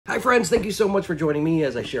Hi friends, thank you so much for joining me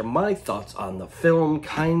as I share my thoughts on the film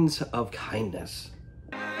Kinds of Kindness.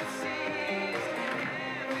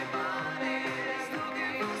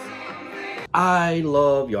 I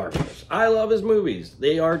love Yorgos. I love his movies.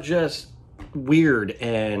 They are just weird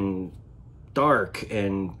and dark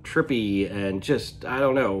and trippy and just, I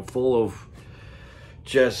don't know, full of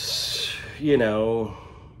just,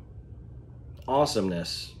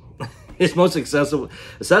 awesomeness. His most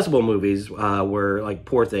accessible movies were like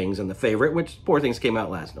Poor Things and The Favorite, which Poor Things came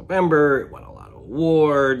out last November. It won a lot of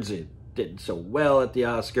awards. It did so well at the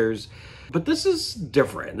Oscars. But this is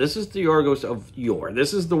different. This is the Yorgos of yore.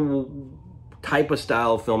 This is the type of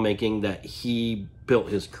style of filmmaking that he built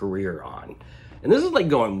his career on. And this is like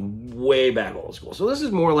going way back old school. So this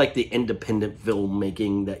is more like the independent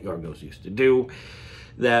filmmaking that Yorgos used to do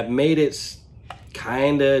that made it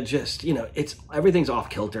kind of just, everything's off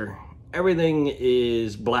kilter. Everything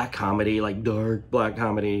is black comedy, like dark black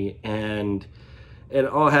comedy, and it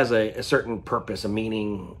all has a certain purpose, a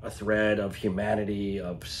meaning, a thread of humanity,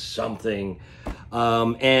 of something.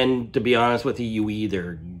 And to be honest with you, you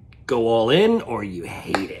either go all in or you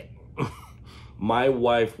hate it. My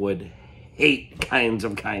wife would hate Kinds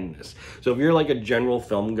of Kindness. So if you're like a general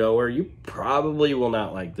film goer, you probably will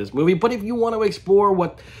not like this movie. But if you want to explore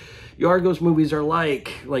what Yorgos movies are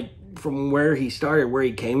like from where he started, where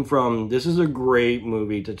he came from, this is a great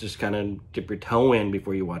movie to just kind of dip your toe in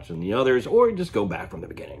before you watch the others, or just go back from the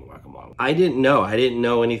beginning. Welcome along. I didn't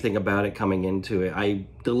know anything about it coming into it. I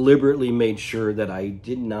deliberately made sure that I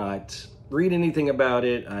did not read anything about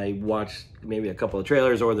it. I watched maybe a couple of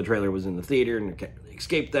trailers, or the trailer was in the theater and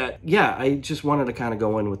escaped that. Yeah, I just wanted to kind of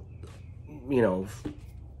go in with,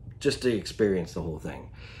 just to experience the whole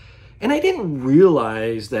thing. And I didn't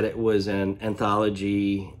realize that it was an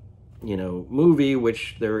anthology movie,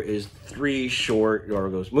 which there is 3 short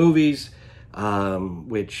Yorgos movies,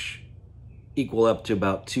 which equal up to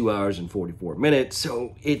about 2 hours and 44 minutes.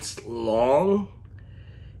 So it's long.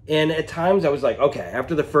 And at times I was like, okay,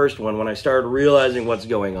 after the first one, when I started realizing what's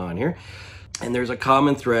going on here, and there's a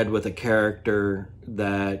common thread with a character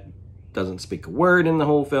that doesn't speak a word in the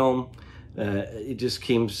whole film, it just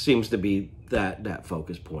seems to be that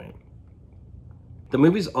focus point. The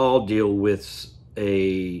movies all deal with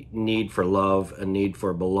a need for love, a need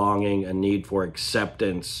for belonging, a need for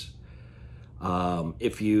acceptance.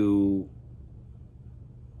 If you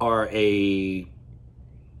are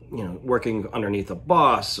working underneath a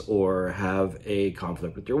boss, or have a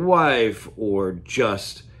conflict with your wife, or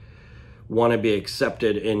just want to be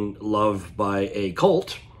accepted and loved by a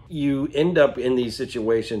cult, you end up in these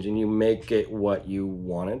situations and you make it what you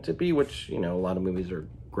want it to be, which, a lot of movies are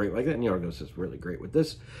great like that, and Yorgos is really great with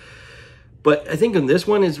this. But I think in this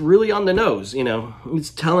one, it's really on the nose, It's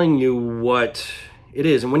telling you what it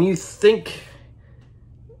is. And when you think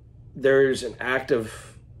there's an act of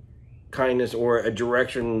kindness or a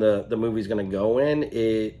direction the movie's going to go in,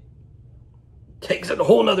 it takes it a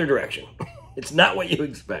whole nother direction. It's not what you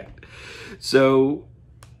expect. So,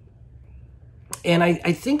 and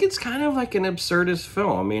I think it's kind of like an absurdist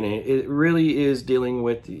film. I mean, it really is dealing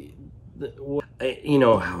with you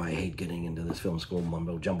know how I hate getting into this film school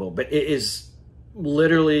mumbo jumbo, but it is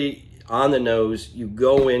literally on the nose. You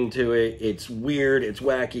go into it, it's weird, it's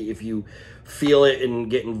wacky. If you feel it and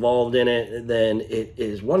get involved in it, then it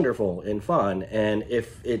is wonderful and fun. And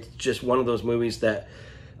if it's just one of those movies that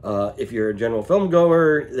if you're a general film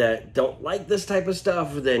goer that don't like this type of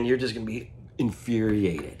stuff, then you're just gonna be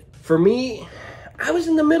infuriated. For me, I was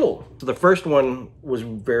in the middle. So the first one was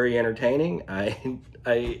very entertaining.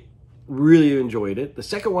 I really enjoyed it. The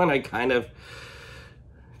second one, I kind of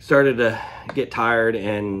started to get tired,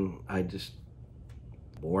 and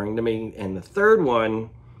boring to me. And the third one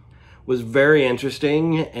was very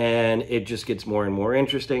interesting, and it just gets more and more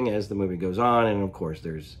interesting as the movie goes on. And of course,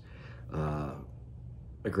 there's a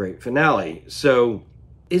great finale. So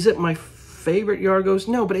is it my favorite Yorgos?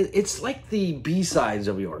 No, but it's like the B-sides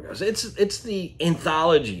of Yorgos. It's the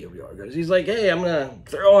anthology of Yorgos. He's like, hey, I'm gonna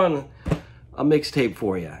throw on a mixtape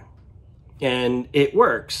for you. And it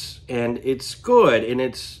works, and it's good, and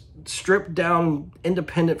it's stripped down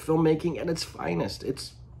independent filmmaking at its finest.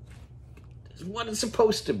 It's what it's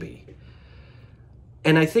supposed to be.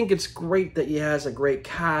 And I think it's great that he has a great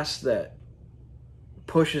cast that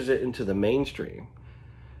pushes it into the mainstream.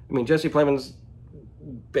 I mean, Jesse Plemons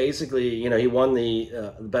basically, he won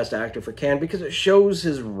the Best Actor for Cannes because it shows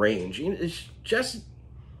his range.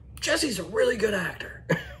 Jesse's a really good actor,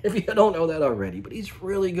 if you don't know that already, but he's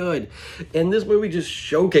really good. And this movie just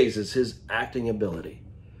showcases his acting ability.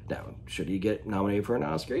 Now, should he get nominated for an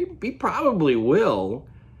Oscar? He probably will,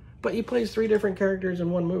 but he plays 3 different characters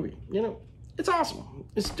in one movie. it's awesome.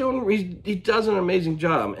 He does an amazing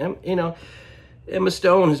job. And, you know, Emma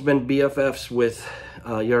Stone has been BFFs with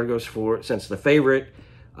Yorgos since The Favorite.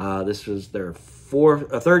 This was their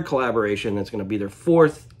third collaboration. That's going to be their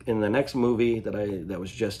fourth in the next movie that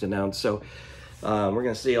was just announced. So we're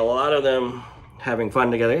going to see a lot of them having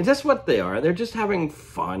fun together. And that's what they are. They're just having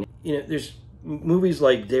fun. You know, there's movies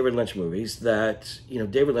like David Lynch movies that, you know,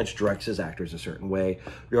 David Lynch directs his actors a certain way.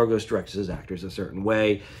 Yorgos directs his actors a certain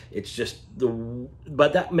way. It's just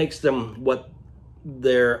but that makes them what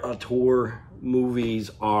their auteur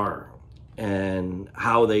movies are, and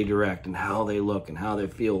how they direct and how they look and how they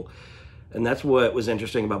feel. And that's what was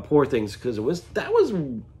interesting about Poor Things, because that was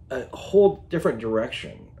a whole different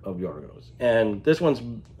direction of Yorgos. And this one's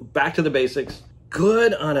back to the basics.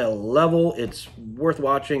 Good on a level. It's worth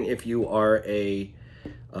watching if you are a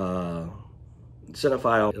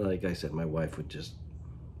cinephile. Like I said, my wife would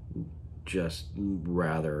just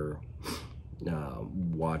rather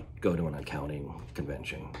go to an accounting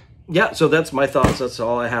convention. Yeah, so that's my thoughts. That's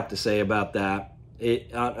all I have to say about that.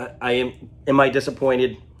 Am I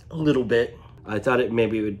disappointed? A little bit. I thought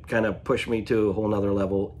maybe it would kind of push me to a whole nother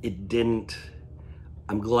level. It didn't.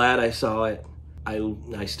 I'm glad I saw it.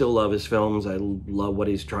 I still love his films. I love what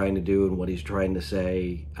he's trying to do and what he's trying to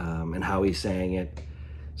say, and how he's saying it.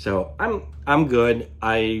 So I'm good.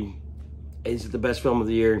 Is it the best film of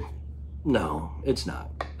the year? No, it's not.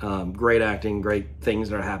 Great acting, great things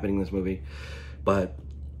that are happening in this movie, but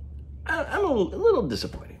I'm a little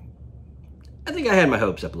disappointed. I think I had my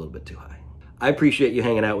hopes up a little bit too high. I appreciate you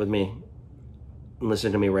hanging out with me and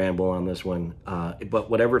listening to me ramble on this one. But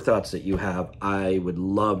whatever thoughts that you have, I would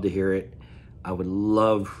love to hear it. I would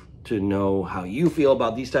love to know how you feel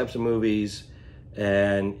about these types of movies,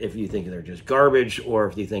 and if you think they're just garbage or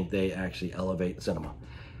if you think they actually elevate cinema.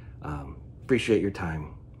 Appreciate your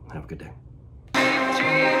time. Have a good day.